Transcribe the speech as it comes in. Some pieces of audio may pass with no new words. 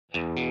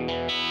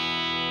Wildlife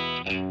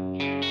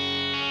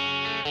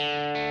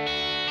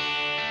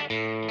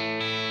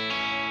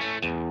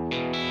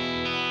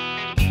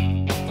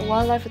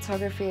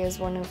photography is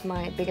one of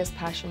my biggest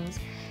passions.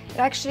 It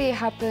actually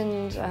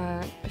happened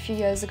a few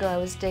years ago. I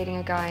was dating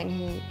a guy and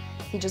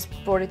he just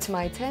brought it to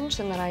my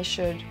attention that I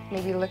should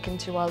maybe look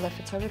into wildlife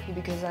photography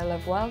because I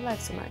love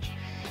wildlife so much.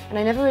 And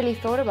I never really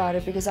thought about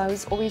it because I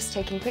was always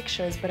taking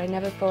pictures, but I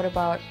never thought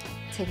about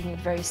taking it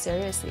very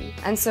seriously.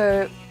 And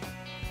so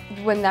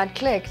when that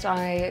clicked,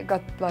 I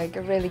got like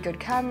a really good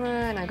camera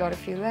and I got a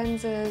few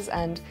lenses,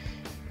 and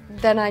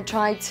then I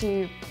tried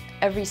to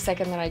every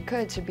second that I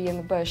could to be in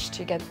the bush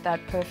to get that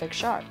perfect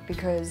shot,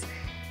 because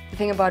the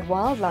thing about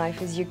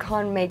wildlife is you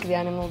can't make the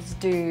animals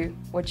do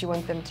what you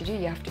want them to do.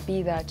 You have to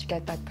be there to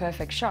get that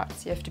perfect shot.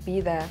 You have to be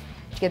there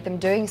to get them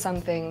doing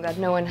something that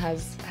no one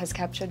has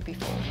captured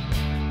before.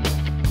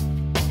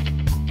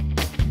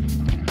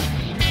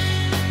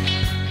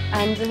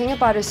 And the thing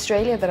about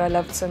Australia that I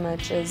loved so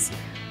much is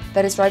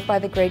that it's right by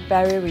the Great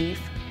Barrier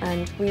Reef,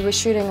 and we were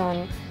shooting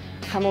on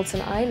Hamilton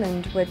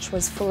Island, which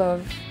was full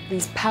of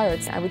these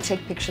parrots. I would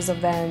take pictures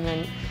of them,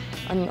 and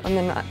on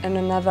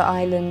another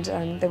island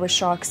there were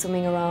sharks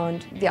swimming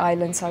around the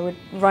island, so I would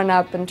run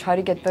up and try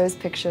to get those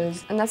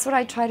pictures. And that's what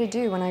I try to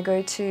do when I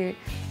go to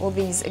all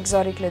these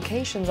exotic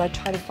locations. I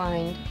try to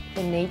find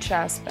the nature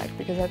aspect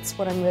because that's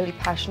what I'm really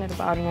passionate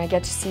about, and I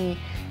get to see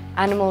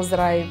animals that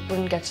I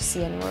wouldn't get to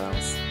see anywhere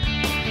else.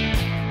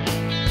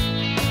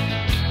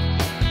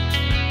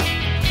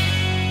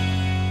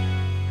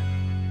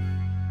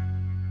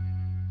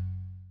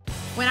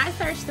 When I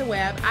search the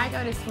web, I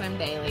go to Swim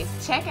Daily.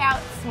 Check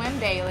out Swim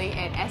Daily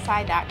at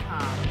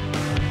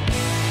SI.com.